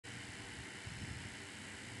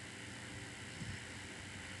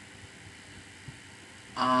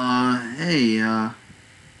Hey,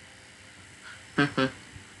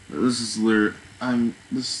 this is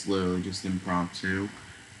literally just impromptu.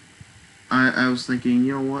 I was thinking,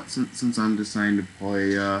 you know what, since I'm deciding to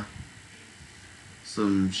play,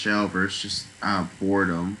 some Shadowverse just out of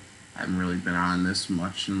boredom, I haven't really been on this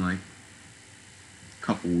much in, like, a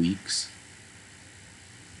couple weeks.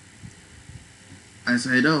 I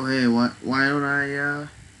said, oh, hey, why don't I,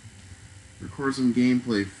 record some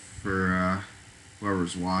gameplay for,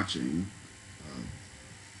 whoever's watching? Uh,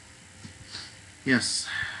 yes,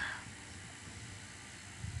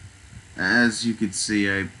 as you can see,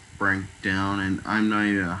 I ranked down, and I'm not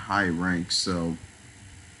even a high rank, so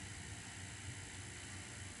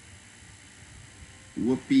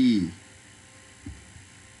whoopee.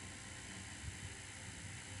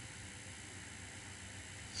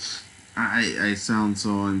 I sound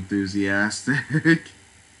so enthusiastic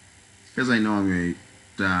because I know I'm gonna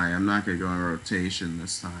die. I'm not gonna go in rotation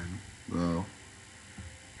this time, though.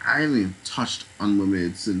 I haven't even touched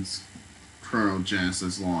unlimited since Chrono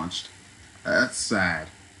Genesis launched. That's sad.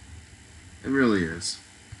 It really is.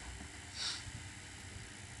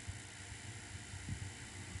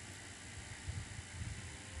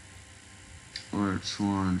 Which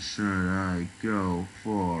one should I go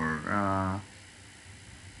for?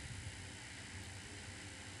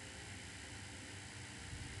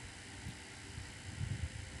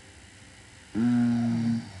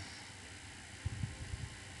 Mm,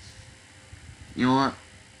 you know what?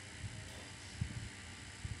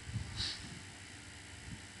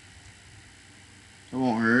 It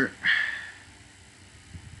won't hurt.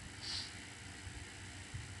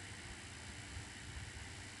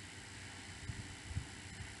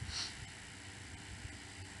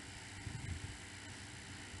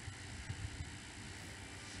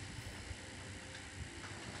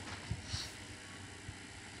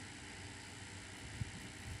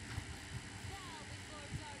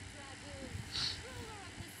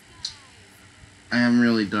 I haven't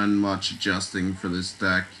really done much adjusting for this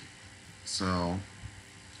deck, so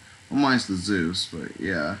well, minus the Zeus, but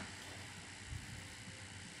yeah.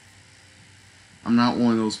 I'm not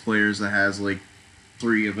one of those players that has like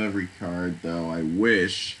three of every card, though. I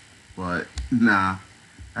wish, but nah,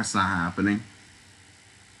 that's not happening.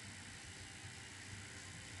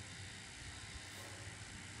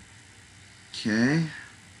 Okay.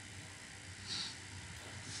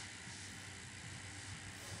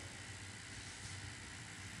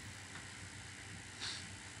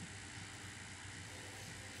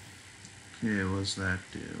 Okay, what's that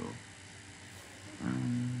do?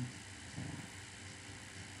 Um,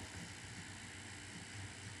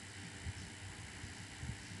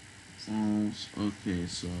 okay,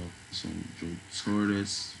 so some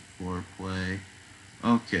Tortoise, foreplay.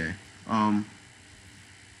 Okay. Um.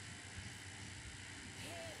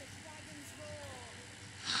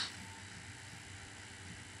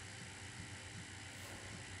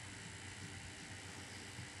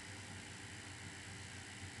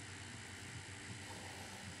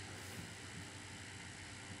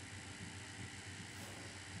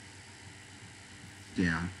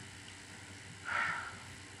 Damn.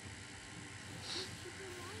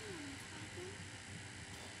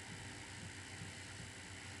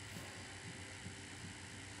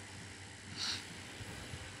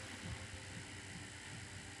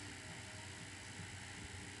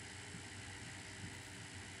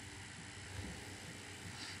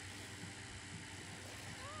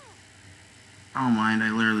 I don't mind. I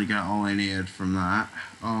literally got all I needed from that.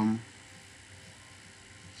 Um.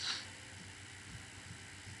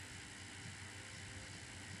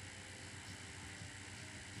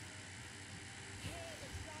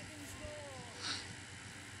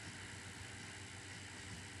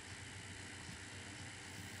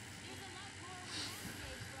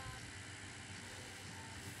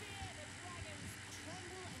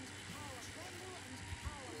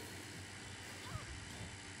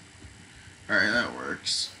 All right, that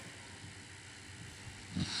works.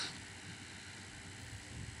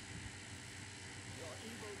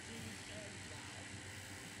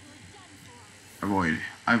 Avoid.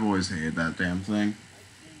 I've always hated that damn thing.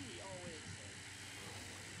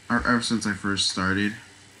 Ever since I first started.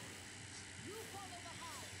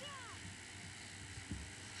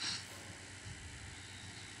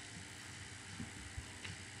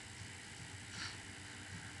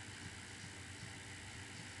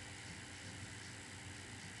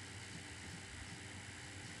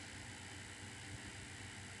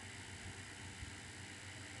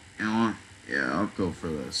 You know what? Yeah, I'll go for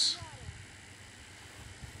this.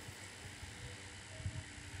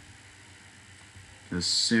 The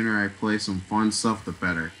sooner I play some fun stuff, the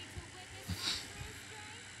better.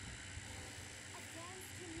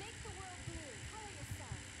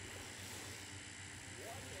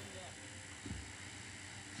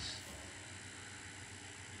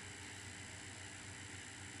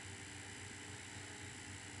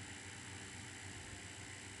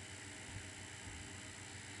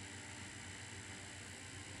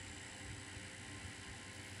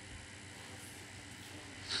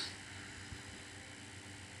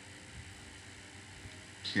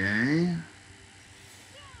 Okay.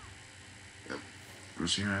 Yep. We're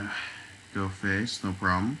just gonna go face, no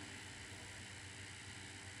problem.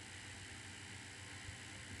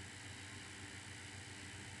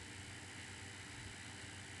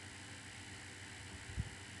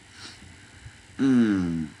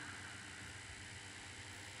 Hmm.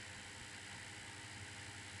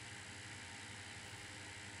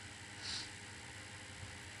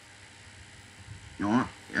 You know what?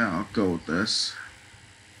 Yeah, I'll go with this.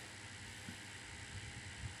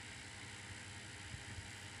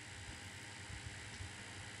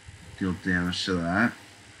 Deal damage to that.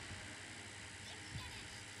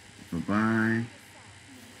 Bye-bye.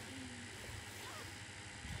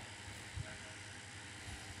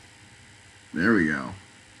 There we go.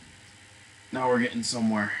 Now we're getting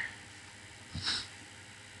somewhere.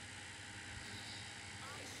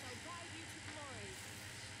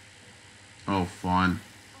 Oh, fun.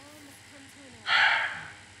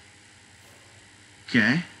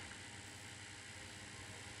 Okay.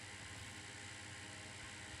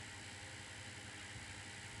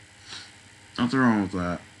 Nothing wrong with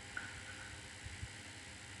that.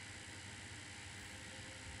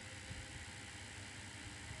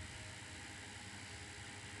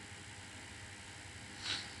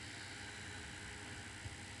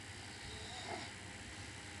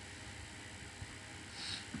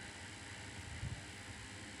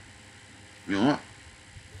 You know what?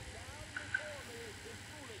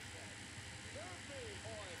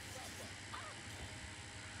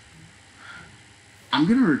 I'm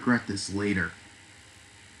gonna regret this later.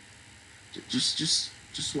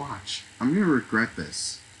 Just watch. I'm gonna regret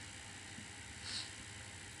this.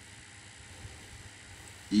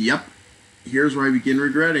 Yep. Here's where I begin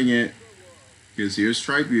regretting it. Because here's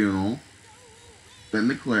Tribunal. Then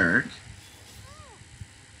the Cleric.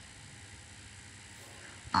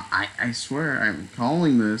 I swear, I'm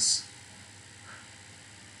calling this.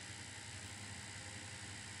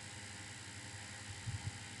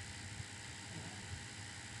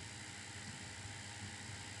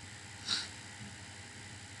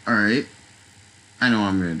 Alright. I know what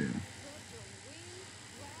I'm gonna do.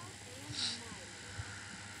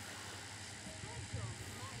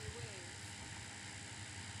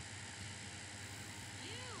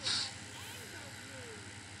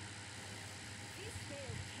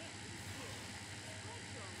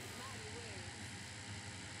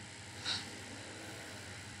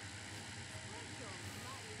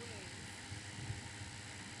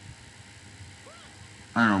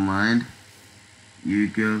 I don't mind. You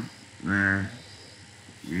go there.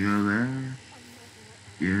 You go there.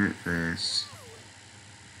 Give it face.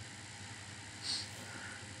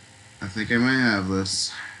 I think I might have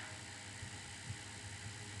this.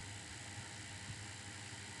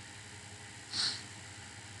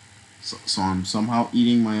 So I'm somehow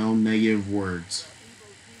eating my own negative words.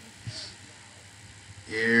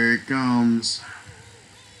 Here it comes.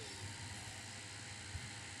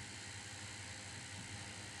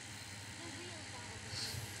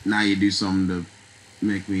 Now you do something to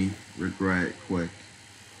make me regret it quick.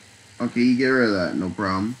 Okay, you get rid of that, no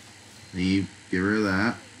problem. You get rid of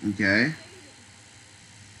that. Okay.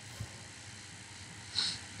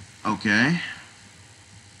 Okay.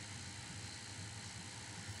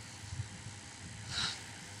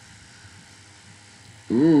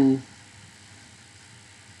 Ooh.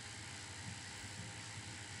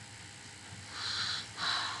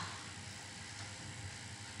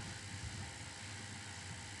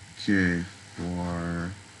 Okay,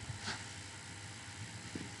 4,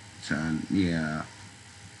 10. Yeah.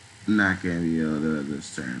 Not gonna be able to do it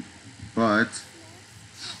this turn. But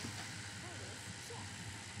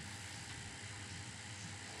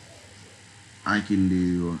I can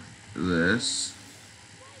do this.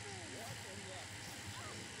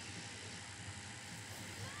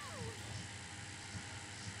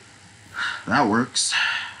 That works.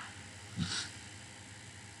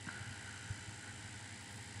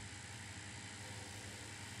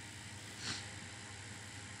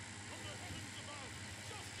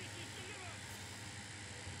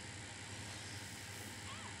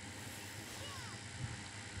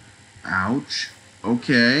 Ouch.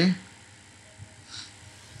 Okay.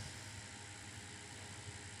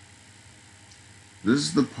 This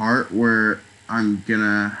is the part where I'm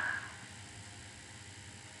gonna...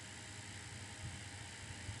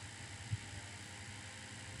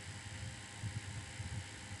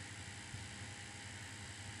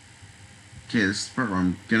 Okay, this is the part where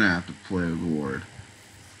I'm gonna have to play with the ward.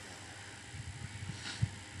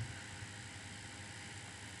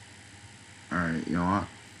 Alright, you know what?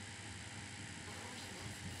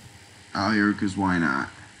 Out here, because why not?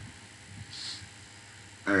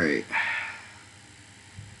 Alright.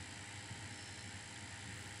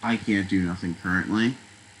 I can't do nothing currently.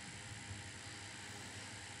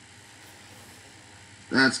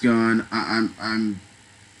 That's gone. I'm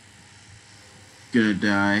gonna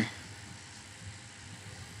die.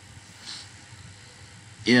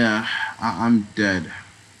 Yeah, I'm dead.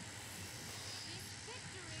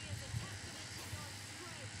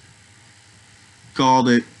 Called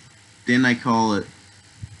it. Didn't I call it?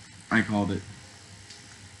 I called it.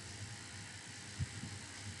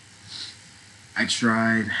 I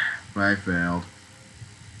tried, but I failed.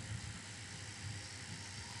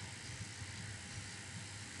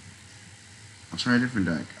 I'll try a different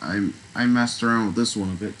deck. I messed around with this one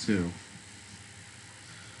a bit too.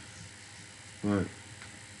 But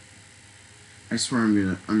I swear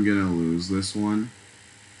I'm gonna lose this one.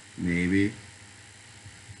 Maybe.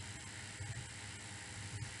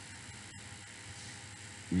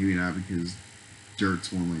 Maybe not, because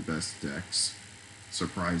Dirt's one of my best decks.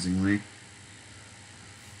 Surprisingly.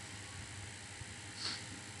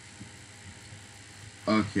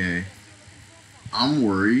 Okay. I'm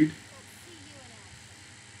worried.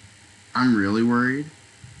 I'm really worried.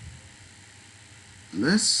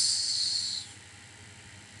 This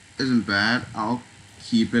isn't bad. I'll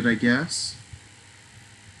keep it, I guess.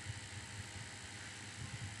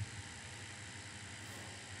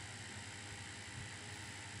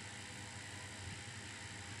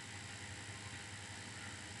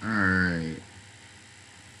 Alright.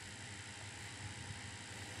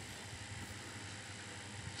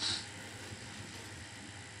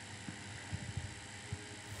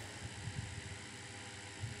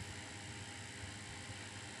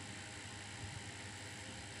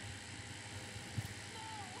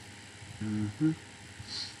 Mm-hmm.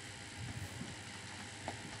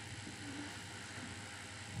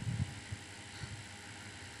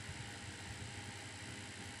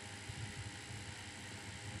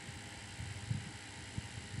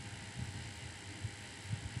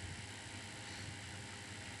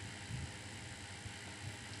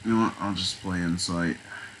 You know what? I'll just play Insight.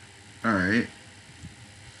 Alright.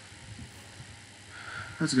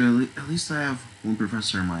 That's good. At least I have one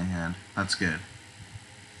Professor in my hand. That's good.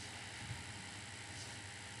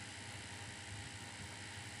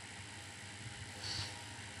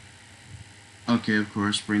 Okay, of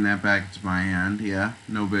course, bring that back to my hand. Yeah,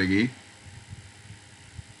 no biggie.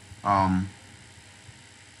 Alright,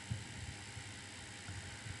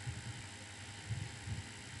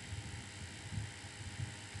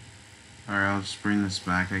 I'll just bring this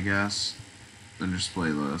back, I guess. Then just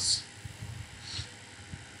play this.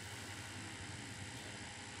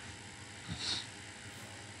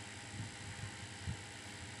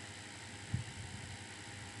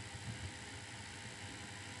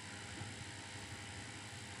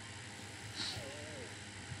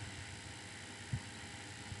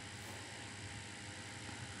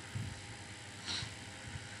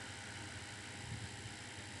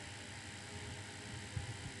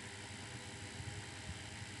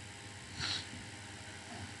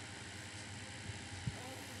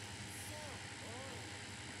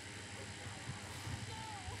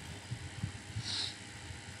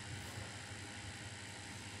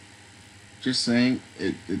 Just saying,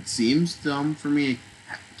 it seems dumb for me to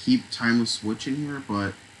keep Timeless Switch in here,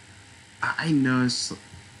 but I notice,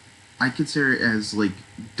 I consider it as, like,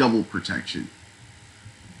 double protection.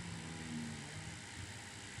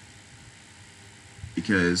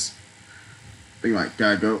 Because, think like,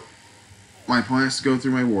 gotta go, my opponent has to go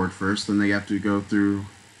through my ward first, then they have to go through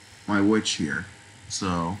my witch here.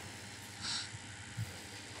 So,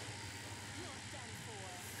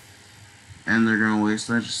 and they're gonna waste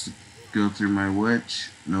that just to go through my witch.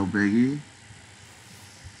 No biggie.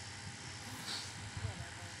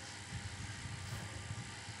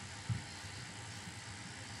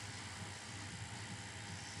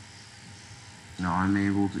 Now I'm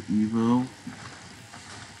able to Evo.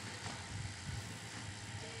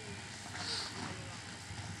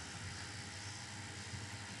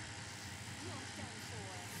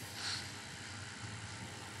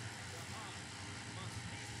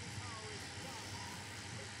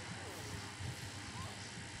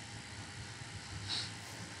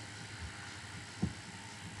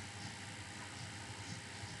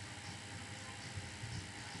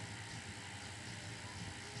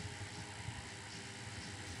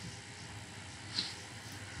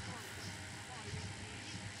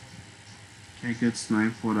 Okay, good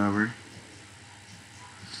snipe, whatever.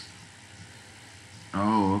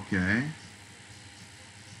 Oh, okay.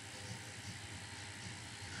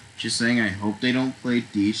 Just saying, I hope they don't play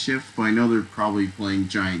D-Shift, but I know they're probably playing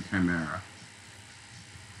Giant Chimera.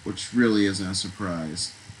 Which really isn't a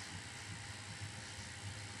surprise.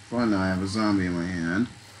 fun, I have a zombie in my hand.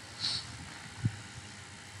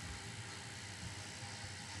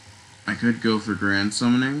 I could go for grand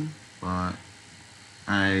summoning, but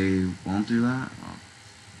I won't do that. I'll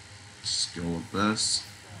just go with this.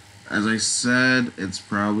 As I said, it's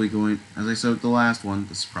probably going, as I said with the last one,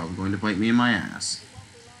 this is probably going to bite me in my ass.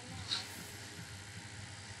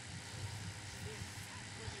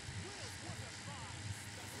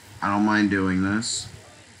 I don't mind doing this.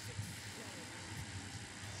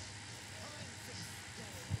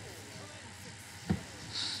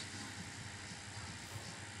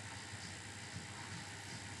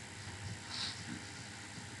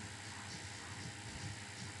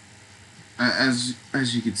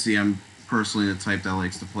 As you can see, I'm personally the type that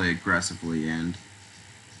likes to play aggressively, and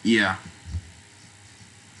yeah.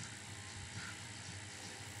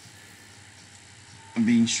 I'm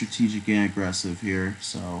being strategic and aggressive here,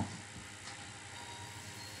 so.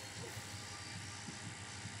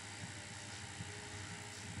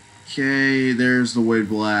 Okay, there's the Void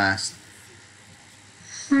Blast.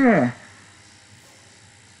 Man,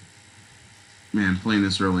 playing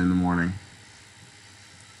this early in the morning.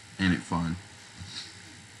 Ain't it fun?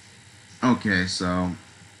 Okay, so.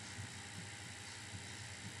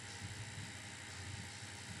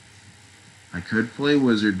 I could play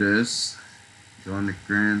Wizardess, go into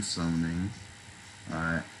Grand Summoning.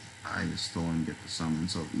 I just don't want to get the summon,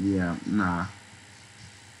 so yeah, nah.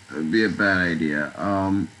 It would be a bad idea.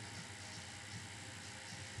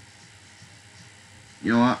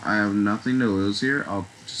 You know what? I have nothing to lose here. I'll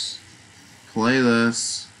just play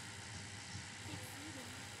this.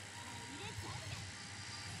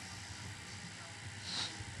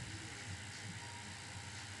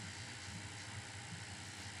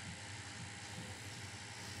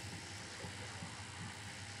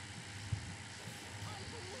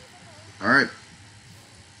 Alright.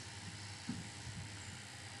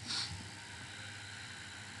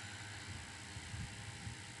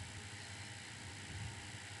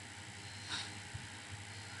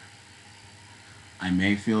 I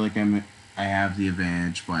may feel like I have the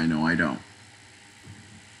advantage, but I know I don't.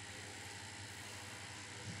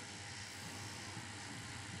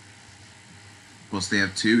 Plus, they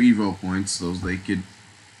have 2 Evo points, so they could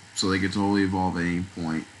totally evolve at any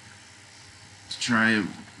point to try and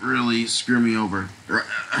really screw me over.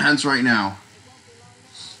 Hence, right now,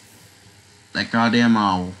 that goddamn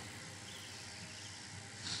owl.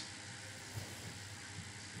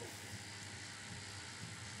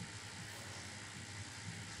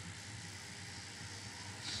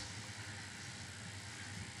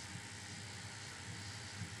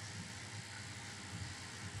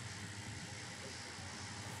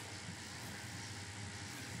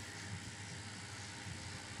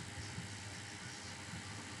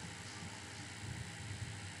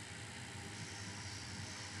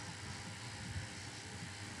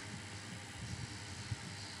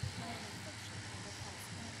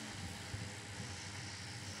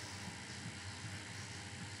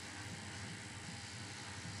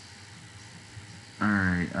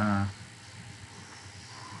 Alright,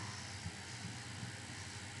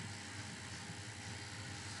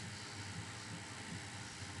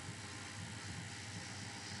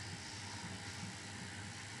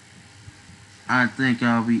 I think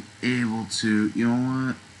I'll be able to, you know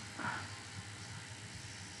what?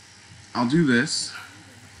 I'll do this.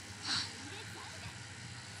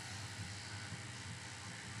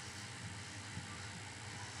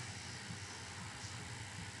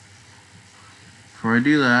 Before I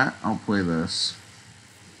do that, I'll play this.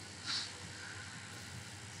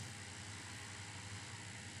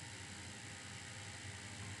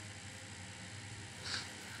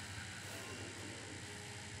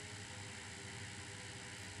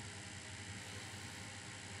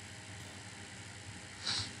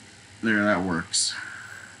 There, that works.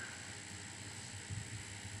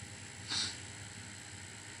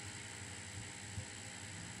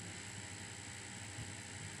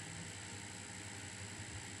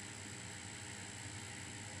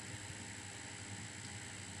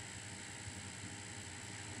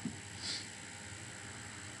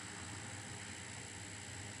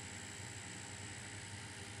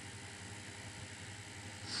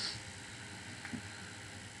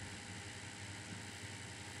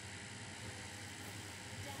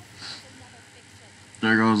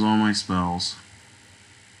 There goes all my spells.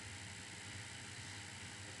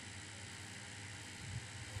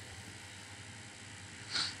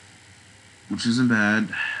 Which isn't bad.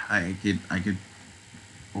 I could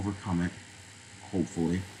overcome it.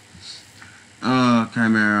 Hopefully.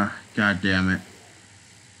 Chimera. God damn it.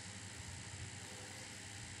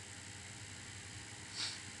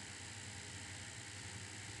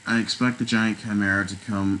 I expect the giant chimera to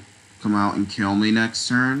come out and kill me next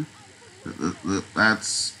turn.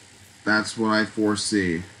 That's what I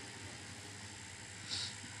foresee.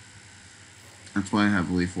 That's what I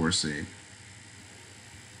heavily foresee.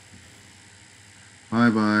 Bye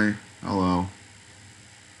bye. Hello.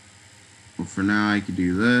 Well, for now I could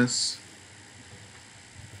do this.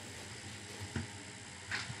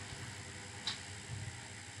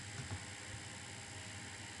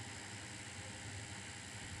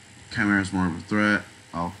 Chimera's more of a threat.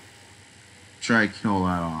 I'll try to kill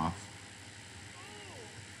that off.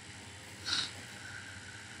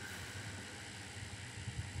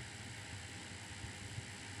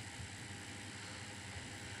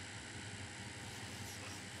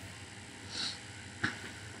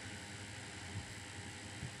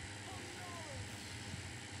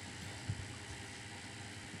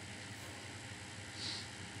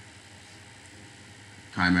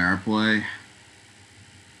 Chimera play.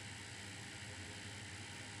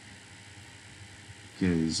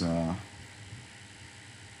 Because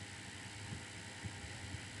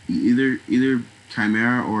either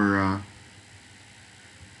Chimera or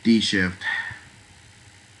D shift.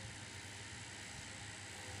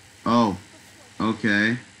 Oh,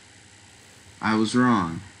 okay. I was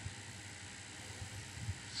wrong.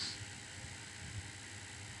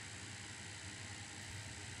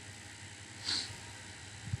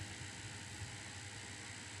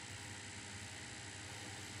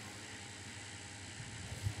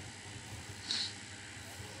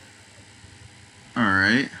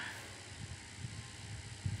 Alright.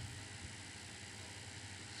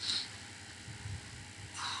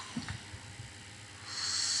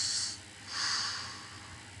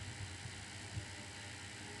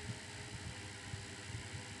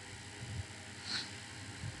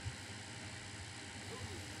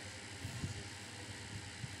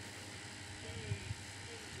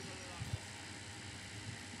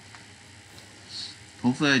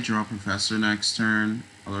 Hopefully I draw Professor next turn.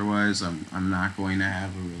 Otherwise, I'm not going to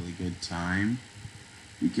have a really good time.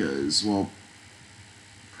 Because, well,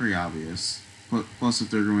 pretty obvious. Plus,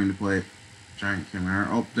 if they're going to play Giant Chimera.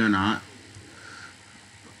 Oh, they're not.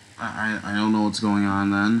 I don't know what's going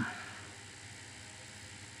on then.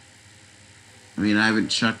 I mean, I haven't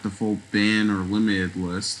checked the full ban or limited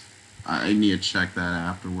list. I need to check that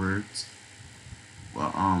afterwards.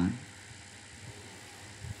 But,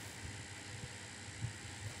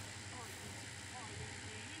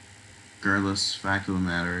 regardless, fact of the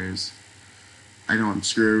matter is, I know I'm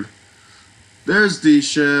screwed. There's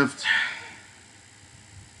D-Shift.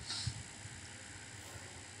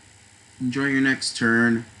 Enjoy your next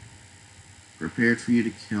turn. Prepared for you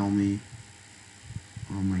to kill me.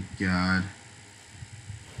 Oh my god.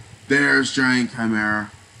 There's Giant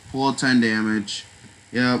Chimera. Full 10 damage.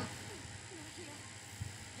 Yep.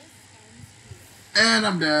 And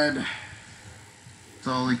I'm dead.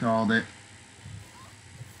 Totally called it.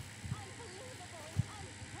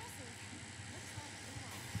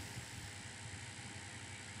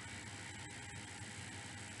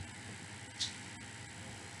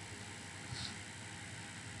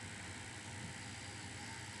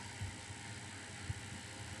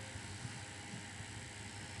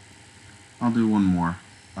 I'll do one more.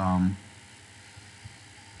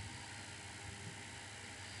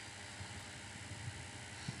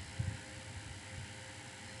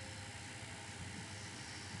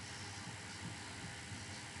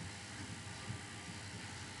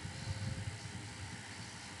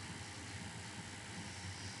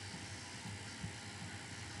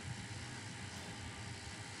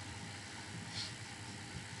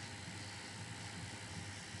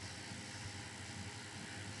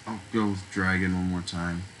 I'll go with Dragon one more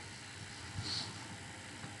time.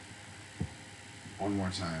 One more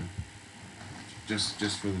time.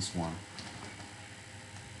 Just for this one.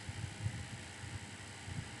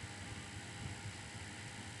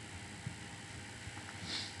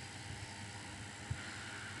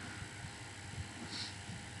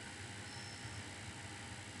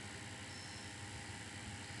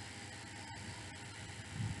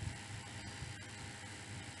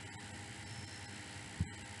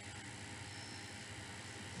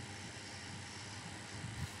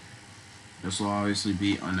 This will obviously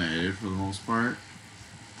be unedited for the most part.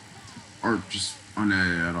 Or just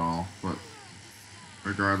unedited at all, but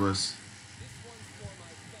regardless.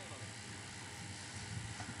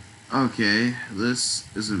 Okay, this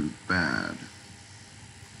isn't bad.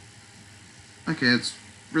 Okay, it's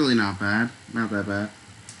really not bad. Not that bad.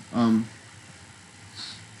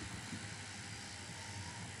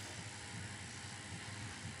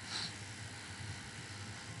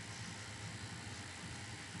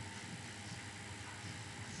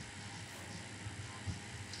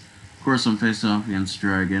 course, I'm facing off against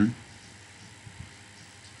Dragon.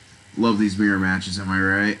 Love these mirror matches, am I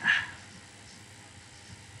right?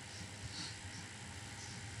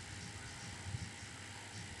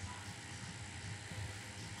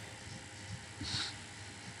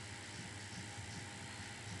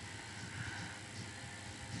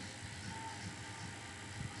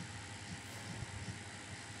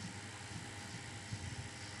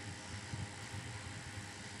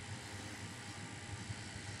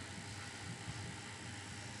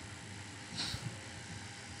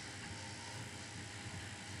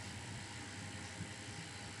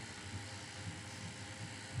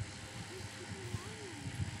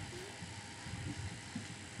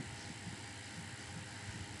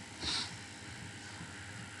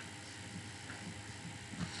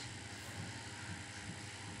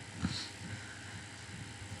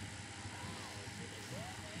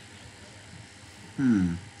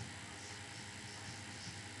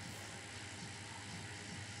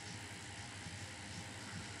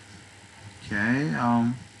 Okay,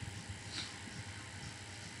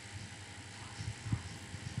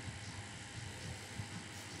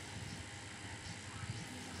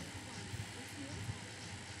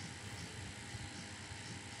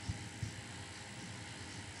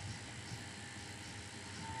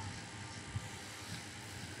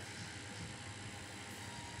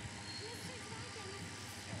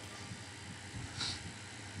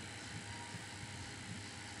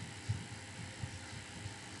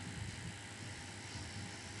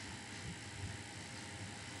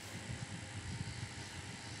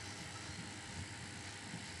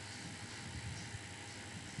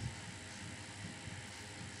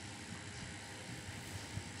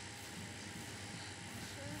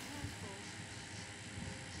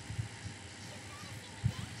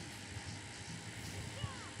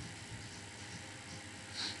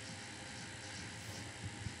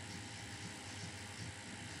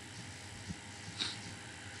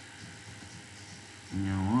 you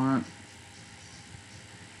know what?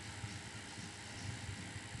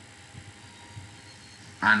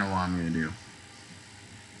 I know what I'm gonna do.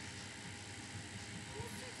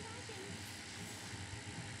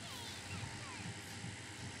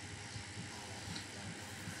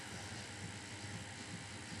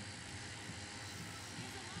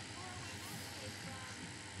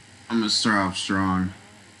 I'm gonna start off strong.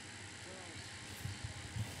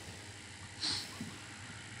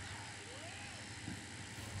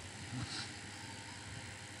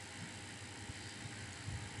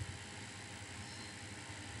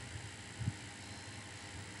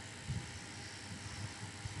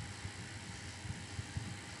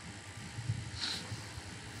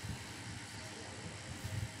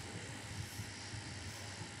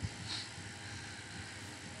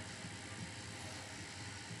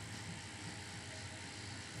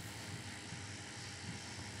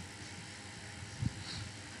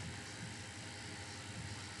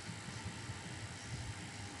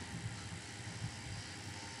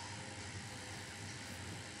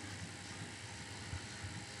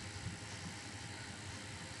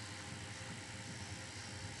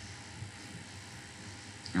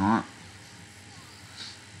 You know what?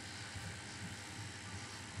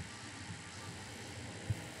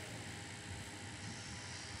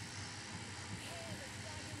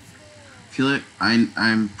 I feel like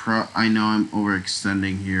I know I'm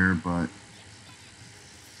overextending here, but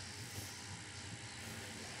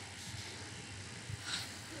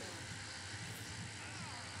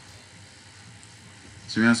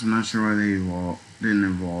to be honest, I'm not sure why they didn't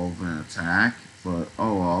evolve an attack, but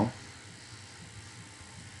oh well.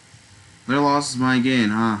 Their loss is my gain,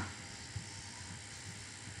 huh?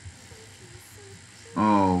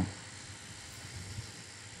 Oh,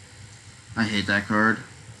 I hate that card.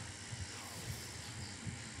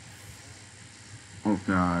 Oh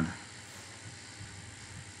god.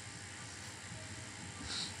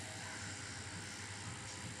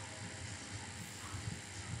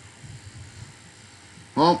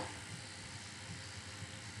 Well,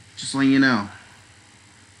 just letting you know,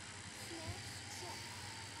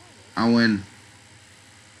 I win.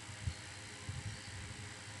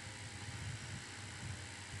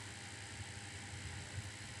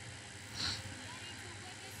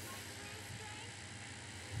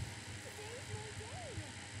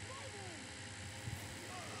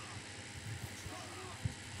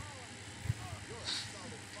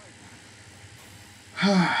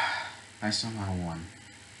 I somehow won.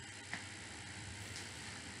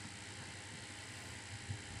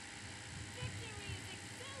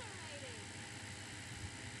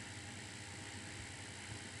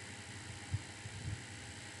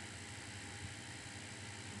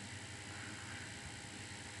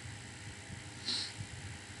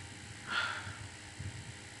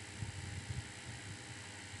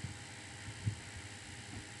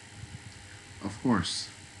 Of course.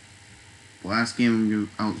 The last game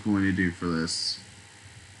I was going to do for this.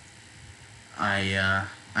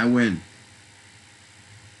 I win.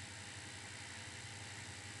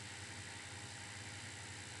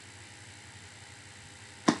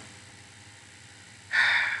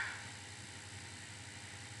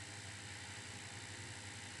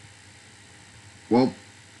 Well,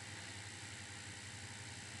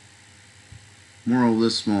 moral of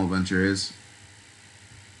this small adventure is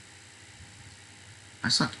I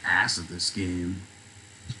suck ass at this game.